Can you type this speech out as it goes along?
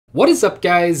What is up,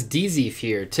 guys? Dzeeff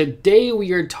here. Today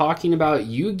we are talking about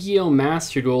Yu-Gi-Oh!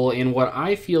 Master Duel and what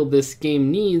I feel this game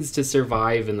needs to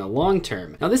survive in the long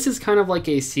term. Now, this is kind of like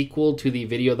a sequel to the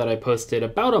video that I posted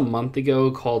about a month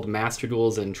ago called Master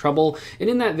Duel's in Trouble, and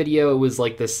in that video it was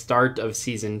like the start of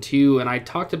Season 2, and I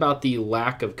talked about the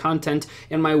lack of content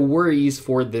and my worries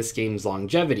for this game's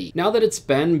longevity. Now that it's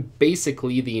been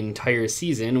basically the entire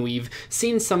season, we've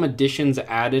seen some additions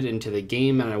added into the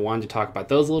game, and I wanted to talk about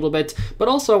those a little bit, but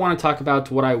also I want to talk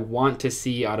about what I want to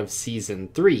see out of Season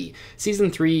 3. Season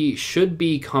 3 should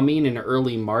be coming in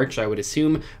early March, I would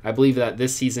assume. I believe that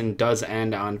this season does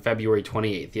end on February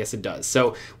 28th. Yes, it does.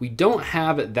 So we don't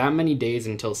have that many days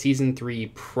until Season 3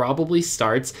 probably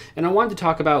starts, and I wanted to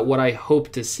talk about what I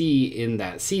hope to see in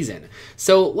that season.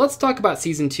 So let's talk about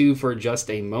Season 2 for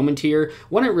just a moment here.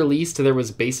 When it released, there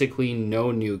was basically no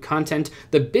new content.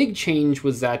 The big change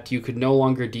was that you could no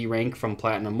longer D-rank from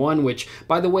Platinum 1, which,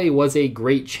 by the way, was a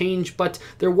great change, but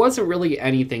there wasn't really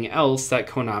anything else that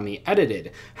Konami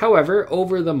edited. However,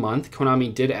 over the month,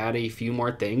 Konami did add a few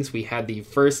more things. We had the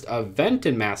first event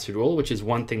in Master Duel, which is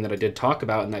one thing that I did talk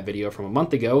about in that video from a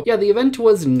month ago. Yeah, the event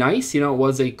was nice, it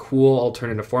was a cool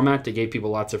alternative format. It gave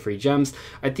people lots of free gems.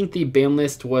 I think the ban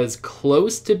list was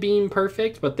close to being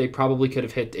perfect, but they probably could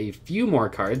have hit a few more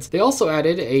cards. They also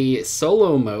added a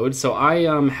solo mode, so I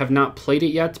have not played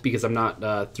it yet because I'm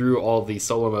not through all the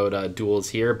solo mode duels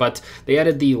here, but they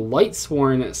added the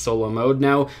Lightsworn solo mode.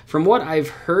 Now, from what I've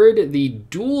heard, the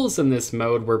duels in this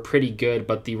mode were pretty good,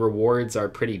 but the rewards are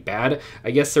pretty bad.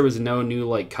 I guess there was no new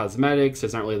cosmetics,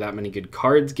 there's not really that many good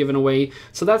cards given away,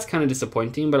 so that's kind of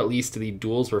disappointing, but at least the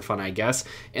duels were fun, I guess.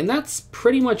 And that's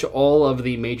pretty much all of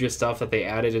the major stuff that they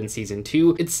added in Season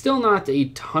 2. It's still not a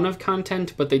ton of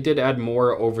content, but they did add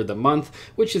more over the month,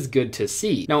 which is good to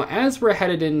see. Now, as we're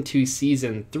headed into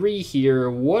Season 3 here,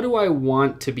 what do I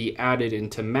want to be added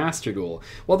into Master Duel?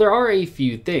 Well, there are a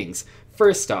few things.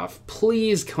 First off,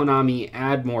 please Konami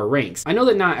add more ranks. I know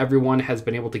that not everyone has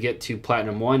been able to get to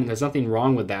Platinum 1, and there's nothing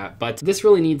wrong with that, but this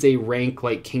really needs a rank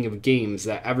like King of Games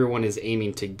that everyone is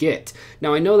aiming to get.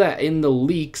 Now, I know that in the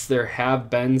leaks there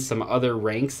have been some other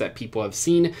ranks that people have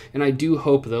seen, and I do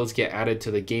hope those get added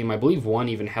to the game. I believe one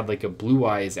even had a blue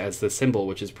eyes as the symbol,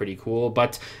 which is pretty cool,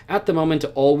 but at the moment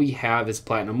all we have is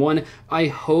Platinum 1. I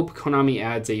hope Konami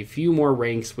adds a few more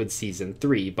ranks with Season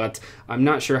 3, but I'm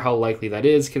not sure how likely that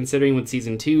is, considering with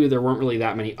Season 2, there weren't really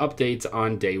that many updates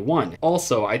on day 1.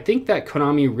 Also, I think that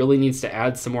Konami really needs to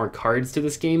add some more cards to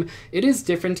this game. It is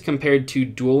different compared to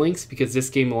Duel Links because this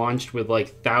game launched with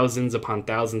thousands upon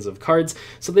thousands of cards,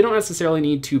 so they don't necessarily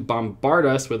need to bombard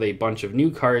us with a bunch of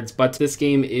new cards, but this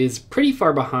game is pretty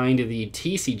far behind the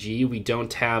TCG. We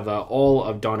don't have all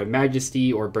of Dawn of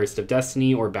Majesty or Burst of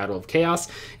Destiny or Battle of Chaos,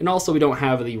 and also we don't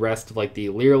have the rest of the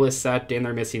Leerless set, and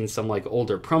they're missing some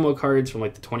older promo cards from the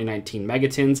 2019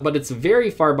 Megatons, but it's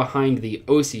very far behind the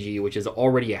OCG, which is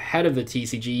already ahead of the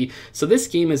TCG, so this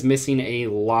game is missing a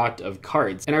lot of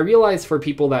cards. And I realize for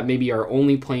people that maybe are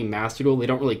only playing Master Duel, they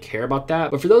don't really care about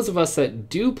that, but for those of us that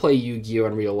do play Yu-Gi-Oh!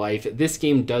 In real life, this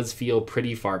game does feel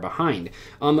pretty far behind.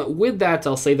 With that,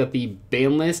 I'll say that the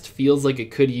ban list feels like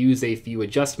it could use a few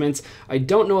adjustments. I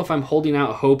don't know if I'm holding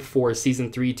out hope for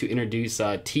Season 3 to introduce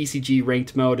a TCG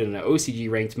ranked mode and an OCG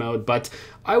ranked mode, but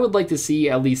I would like to see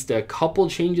at least a couple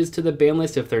changes to the ban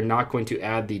list if they're not going to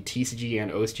add the TCG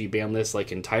and OCG ban list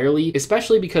entirely,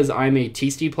 especially because I'm a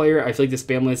TCG player. I feel like this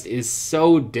ban list is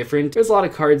so different. There's a lot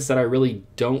of cards that I really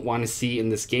don't want to see in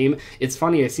this game. It's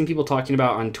funny, I've seen people talking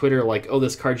about on Twitter oh,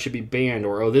 this card should be banned,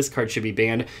 or oh, this card should be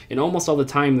banned, and almost all the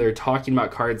time they're talking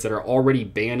about cards that are already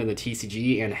banned in the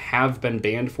TCG and have been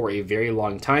banned for a very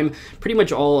long time. Pretty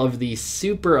much all of the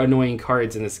super annoying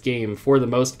cards in this game, for the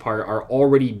most part, are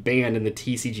already banned in the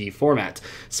TCG format.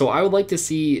 So I would like to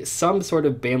see some sort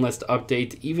of ban list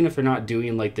update, even if they're not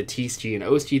doing the TCG and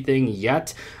OCG thing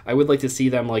yet. I would like to see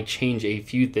them change a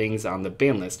few things on the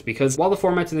ban list, because while the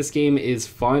format in this game is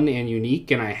fun and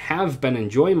unique and I have been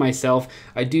enjoying myself,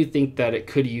 I do think that it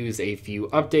could use a few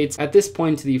updates. At this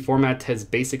point, the format has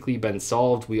basically been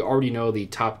solved. We already know the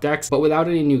top decks, but without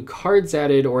any new cards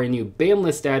added or a new ban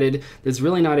list added, there's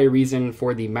really not a reason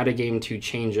for the metagame to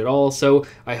change at all. So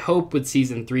I hope with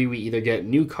Season 3 we either get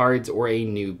new cards or a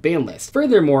new ban list.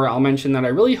 Furthermore, I'll mention that I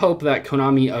really hope that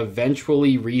Konami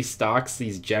eventually restocks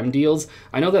these gem deals.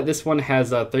 I know that this one has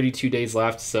 32 days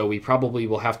left, so we probably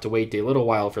will have to wait a little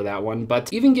while for that one,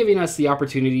 but even giving us the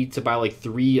opportunity to buy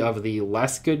 3 of the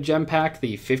less good gem pack,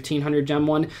 the 1500 gem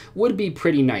one, would be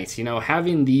pretty nice.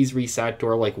 Having these reset,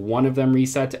 or one of them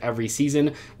reset every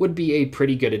season, would be a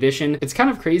pretty good addition. It's kind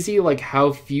of crazy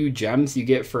how few gems you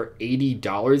get for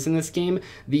 $80 in this game.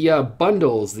 The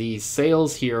bundles, the sale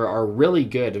sales here are really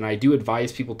good, and I do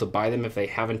advise people to buy them if they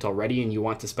haven't already and you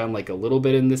want to spend like a little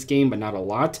bit in this game but not a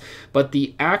lot. But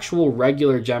the actual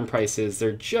regular gem prices,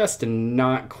 they're just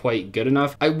not quite good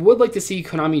enough. I would like to see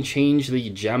Konami change the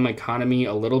gem economy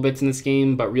a little bit in this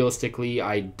game, but realistically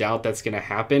I doubt that's going to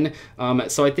happen.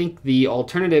 So I think the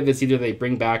alternative is either they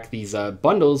bring back these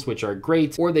bundles, which are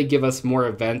great, or they give us more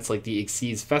events like the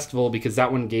Xyz Festival, because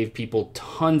that one gave people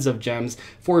tons of gems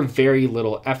for very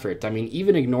little effort. I mean,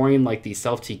 even ignoring like the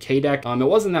self TK deck, it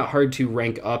wasn't that hard to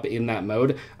rank up in that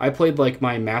mode. I played like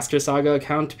my Master Saga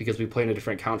account because we played a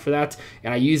different account for that,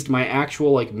 and I used my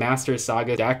actual like Master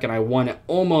Saga deck and I won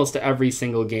almost every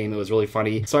single game. It was really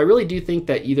funny. So I really do think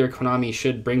that either Konami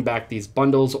should bring back these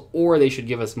bundles or they should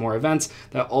give us more events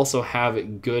that also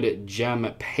have good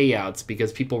gem payouts,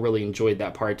 because people really enjoyed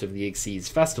that part of the Xyz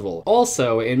Festival.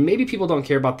 Also, and maybe people don't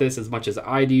care about this as much as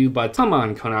I do, but come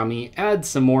on Konami, add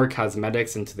some more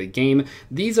cosmetics into the game.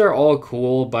 These are all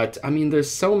cool, but I mean, there's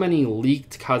so many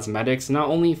leaked cosmetics, not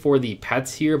only for the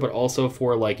pets here, but also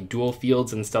for like duel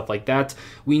fields and stuff like that.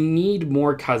 We need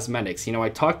more cosmetics. You know, I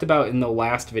talked about in the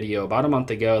last video about a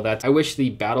month ago that I wish the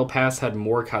battle pass had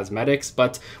more cosmetics,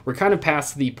 but we're kind of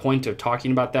past the point of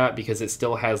talking about that because it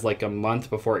still has like a month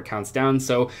before it counts down,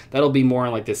 so that'll be more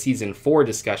in like the season 4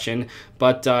 discussion.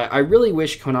 But I really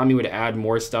wish Konami would add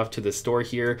more stuff to the store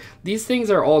here. These things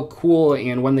are all cool,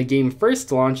 and when the game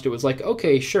first launched, it was like,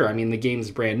 okay, sure, I mean, the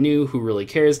game's brand new, who really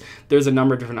cares? There's a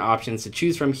number of different options to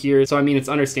choose from here, so I mean, it's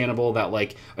understandable that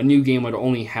like a new game would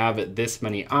only have this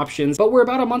many options, but we're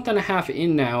about a month and a half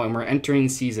in now, and we're entering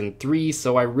season 3,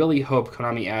 so I really hope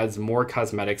Konami adds more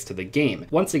cosmetics to the game.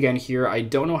 Once again here, I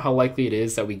don't know how likely it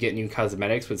is that we get new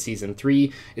cosmetics with season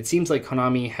 3. It seems like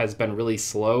Konami has been really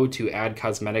slow to add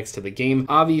cosmetics to the game.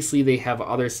 Obviously, they have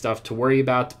other stuff to worry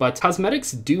about, but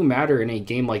cosmetics do matter in a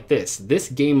game like this. This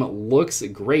game looks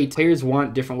great. Players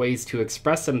want different ways to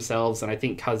express themselves, and I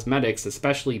think cosmetics,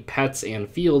 especially pets and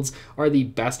fields, are the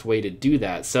best way to do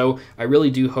that. So I really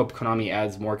do hope Konami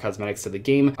adds more cosmetics to the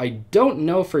game. I don't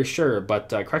know for sure, but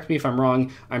correct me if I'm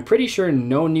wrong, I'm pretty sure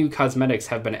no new cosmetics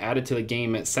have been added to the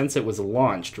game since it was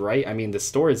launched, right? I mean, the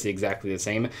store is exactly the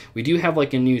same. We do have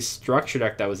like a new structure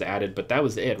deck that was added, but that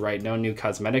was it, right? No new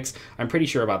cosmetics. I'm pretty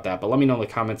sure about that, but let me know in the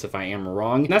comments if I am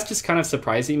wrong. And that's just kind of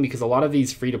surprising because a lot of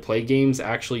these free-to-play games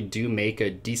actually do make a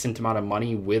decent amount of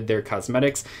money with their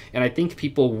cosmetics, and I think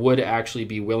people would actually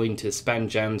be willing to spend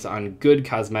gems on good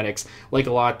cosmetics, like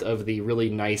a lot of the really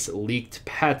nice leaked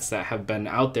pets that have been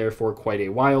out there for quite a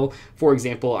while. For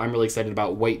example, I'm really excited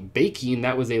about White Baking.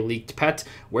 That was a leaked pet.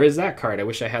 Where's that card? I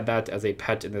wish I had that as a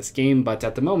pet in this game, but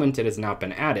at the moment it has not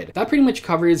been added. That pretty much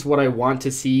covers what I want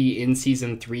to see in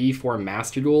season 3 for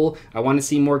Master Duel. I want to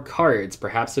see more cards,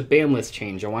 perhaps a ban list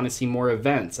change. I want to see more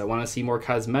events. I want to see more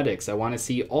cosmetics. I want to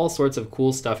see all sorts of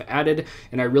cool stuff added,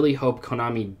 and I really hope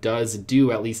Konami does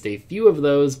do at least a few of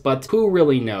those, but who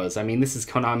really knows? I mean, this is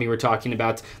Konami we're talking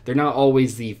about. They're not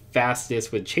always the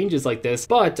fastest with changes like this,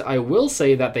 but I will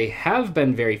say that they have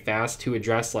been very fast to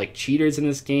address like cheaters in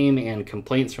this game and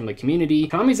complaints from the community.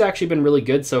 Konami's actually been really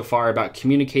good so far about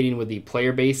communicating with the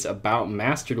player base about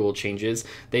Master Duel changes.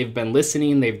 They've been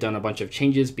listening, they've done a bunch of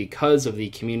changes because of the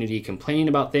community complaining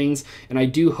about things, and I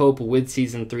do hope with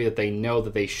season 3 that they know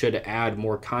that they should add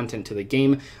more content to the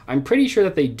game. I'm pretty sure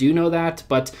that they do know that,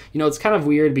 but you know, it's kind of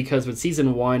weird because with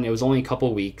season 1 it was only a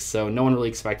couple weeks, so no one really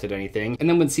expected anything, and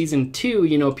then with season 2,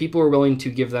 you know, people were willing to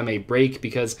give them a break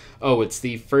because, oh, it's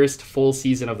the first full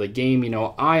season of the game. You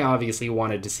know, I obviously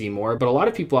wanted to see more, but a lot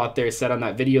of people out there said on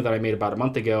that video that I made about a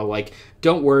month ago, like,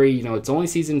 don't worry, you know, it's only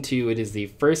season 2, it is the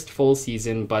first full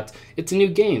season, but it's a new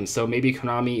game, so maybe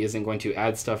Konami isn't going to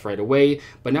add stuff right away.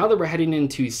 But now that we're heading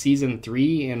into season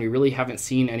 3 and we really haven't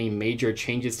seen any major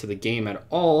changes to the game at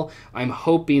all, I'm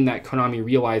hoping that Konami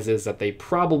realizes that they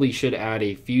probably should add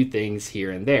a few things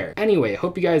here and there. Anyway,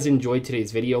 hope you guys enjoyed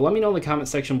today's video. Let me know in the comment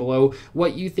section below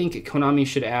what you think Konami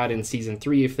should add in season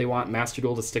 3 if they want Master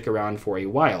Duel to stick around for a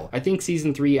while. I think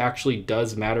season 3 actually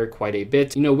does matter quite a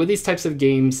bit. You know, with these types of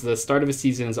games, the start of a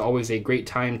season is always a great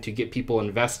time to get people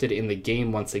invested in the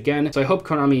game once again, so I hope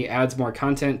Konami adds more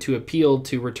content to appeal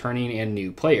to returning and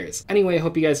new players. Anyway, I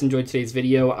hope you guys enjoyed today's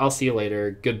video. I'll see you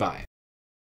later. Goodbye.